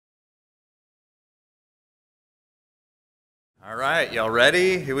All right, y'all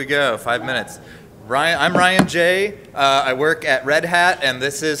ready? Here we go, 5 minutes. I'm Ryan J. I work at Red Hat, and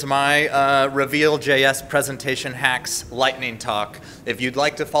this is my Reveal.JS presentation hacks lightning talk. If you'd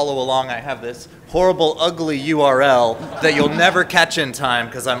like to follow along, I have this horrible, ugly URL that you'll never catch in time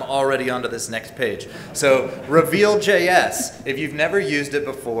because I'm already onto this next page. So Reveal.JS, if you've never used it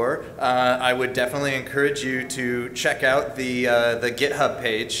before, I would definitely encourage you to check out the GitHub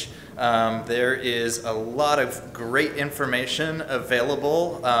page. There is a lot of great information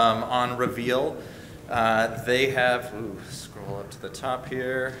available on Reveal. They have, scroll up to the top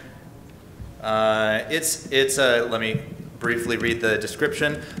here. Let me briefly read the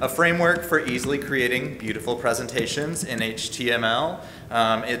description. A framework for easily creating beautiful presentations in HTML.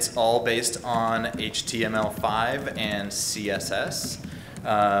 It's all based on HTML5 and CSS.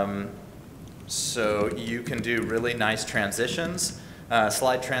 So you can do really nice transitions.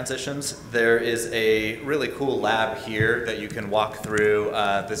 Slide transitions. There is a really cool lab here that you can walk through.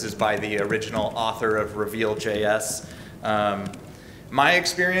 This is by the original author of Reveal.JS. My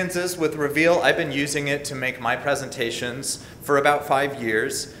experiences with Reveal, I've been using it to make my presentations for about 5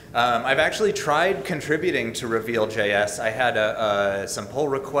 years. I've actually tried contributing to Reveal.JS. I had some pull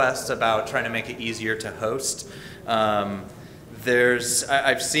requests about trying to make it easier to host.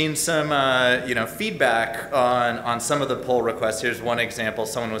 I've seen some feedback on some of the pull requests. Here's one example.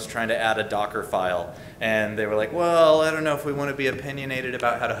 Someone was trying to add a Docker file, and they were like, well, I don't know if we want to be opinionated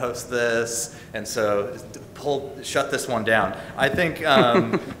about how to host this, and so shut this one down. I think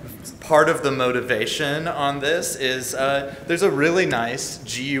part of the motivation on this is there's a really nice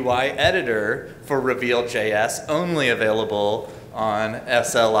GUI editor for Reveal.JS, only available on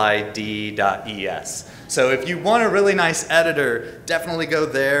slid.es. So if you want a really nice editor, definitely go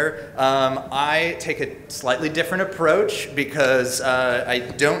there. I take a slightly different approach because I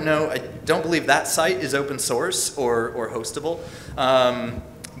don't believe that site is open source or hostable.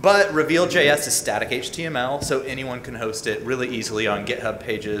 But Reveal.js is static HTML, so anyone can host it really easily on GitHub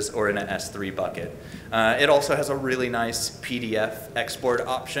pages or in an S3 bucket. It also has a really nice PDF export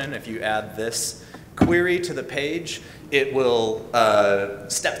option. If you add this query to the page, it will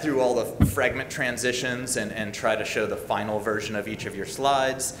step through all the fragment transitions and try to show the final version of each of your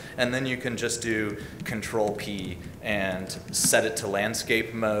slides. And then you can just do Control-P and set it to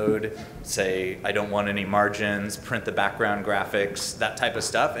landscape mode, say, I don't want any margins, print the background graphics, that type of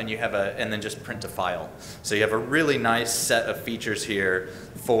stuff, and then just print a file. So you have a really nice set of features here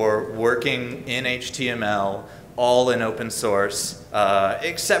for working in HTML, all in open source,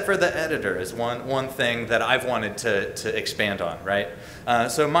 except for the editor is one thing that I've wanted to expand on, right?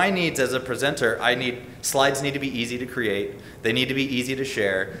 So my needs as a presenter, slides need to be easy to create, they need to be easy to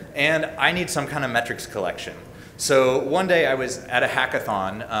share, and I need some kind of metrics collection. So one day I was at a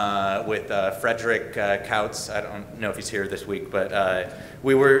hackathon with Frederick Kautz. I don't know if he's here this week, but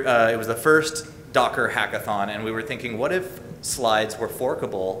it was the first Docker hackathon, and we were thinking, what if slides were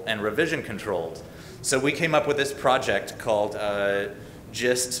forkable and revision controlled? So we came up with this project called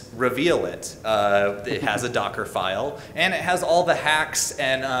Just Reveal It. It has a Docker file, and it has all the hacks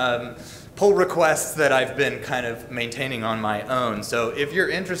and pull requests that I've been kind of maintaining on my own. So if you're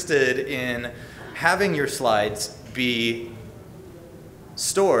interested in having your slides be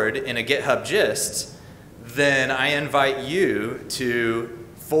stored in a GitHub gist, then I invite you to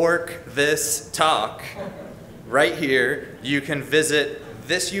fork this talk right here. You can visit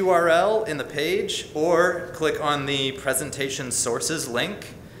this URL in the page, or click on the presentation sources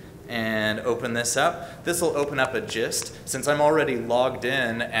link and open this up. This will open up a gist. Since I'm already logged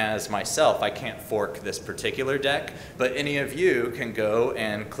in as myself, I can't fork this particular deck, but any of you can go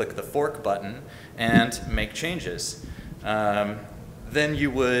and click the fork button and make changes. Then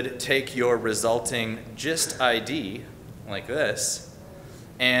you would take your resulting gist ID, like this,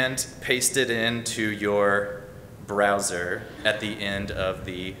 and paste it into your browser at the end of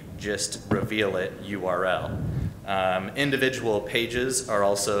the Just Reveal It URL. Individual pages are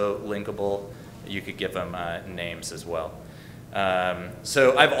also linkable. You could give them names as well.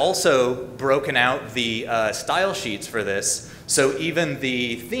 So I've also broken out the style sheets for this, so even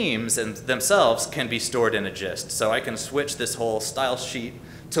the themes themselves can be stored in a gist. So I can switch this whole style sheet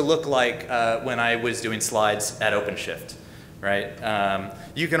to look like when I was doing slides at OpenShift, right?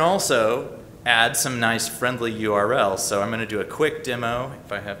 You can also add some nice friendly URLs. So I'm going to do a quick demo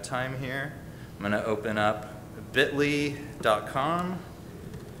if I have time here. I'm going to open up bit.ly.com.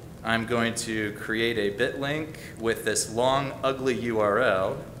 I'm going to create a bit link with this long, ugly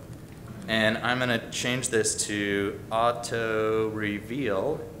URL, and I'm going to change this to auto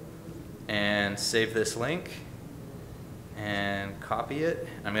reveal and save this link and copy it.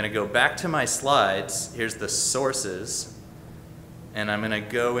 I'm going to go back to my slides. Here's the sources. and I'm going to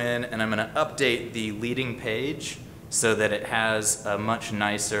go in and I'm going to update the leading page so that it has a much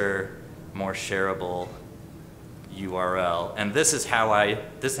nicer, more shareable URL. And this is how I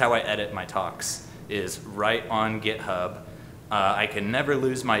edit my talks, is right on GitHub. I can never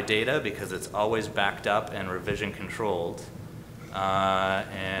lose my data because it's always backed up and revision controlled.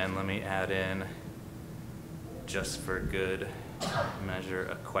 And let me add in, just for good measure,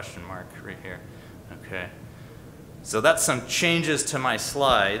 a question mark right here. Okay. So that's some changes to my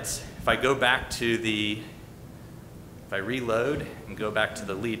slides. If I go back to if I reload and go back to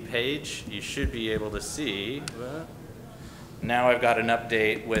the lead page, you should be able to see, now I've got an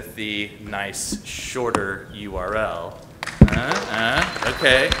update with the nice shorter URL.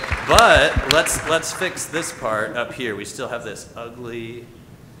 Okay, but let's fix this part up here. We still have this ugly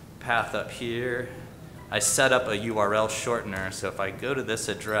path up here. I set up a URL shortener, so if I go to this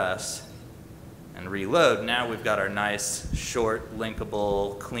address and reload, now we've got our nice, short,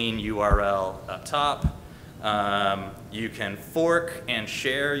 linkable, clean URL up top. You can fork and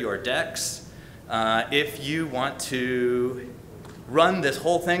share your decks. If you want to run this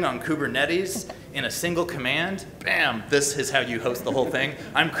whole thing on Kubernetes in a single command, bam, this is how you host the whole thing.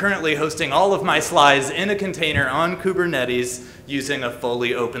 I'm currently hosting all of my slides in a container on Kubernetes using a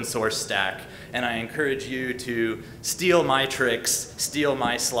fully open source stack. And I encourage you to steal my tricks, steal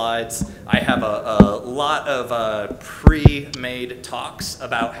my slides. I have a lot of pre-made talks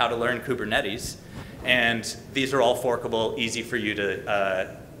about how to learn Kubernetes. And these are all forkable, easy for you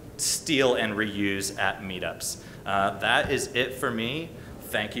to steal and reuse at meetups. That is it for me.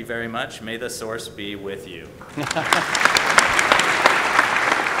 Thank you very much. May the source be with you.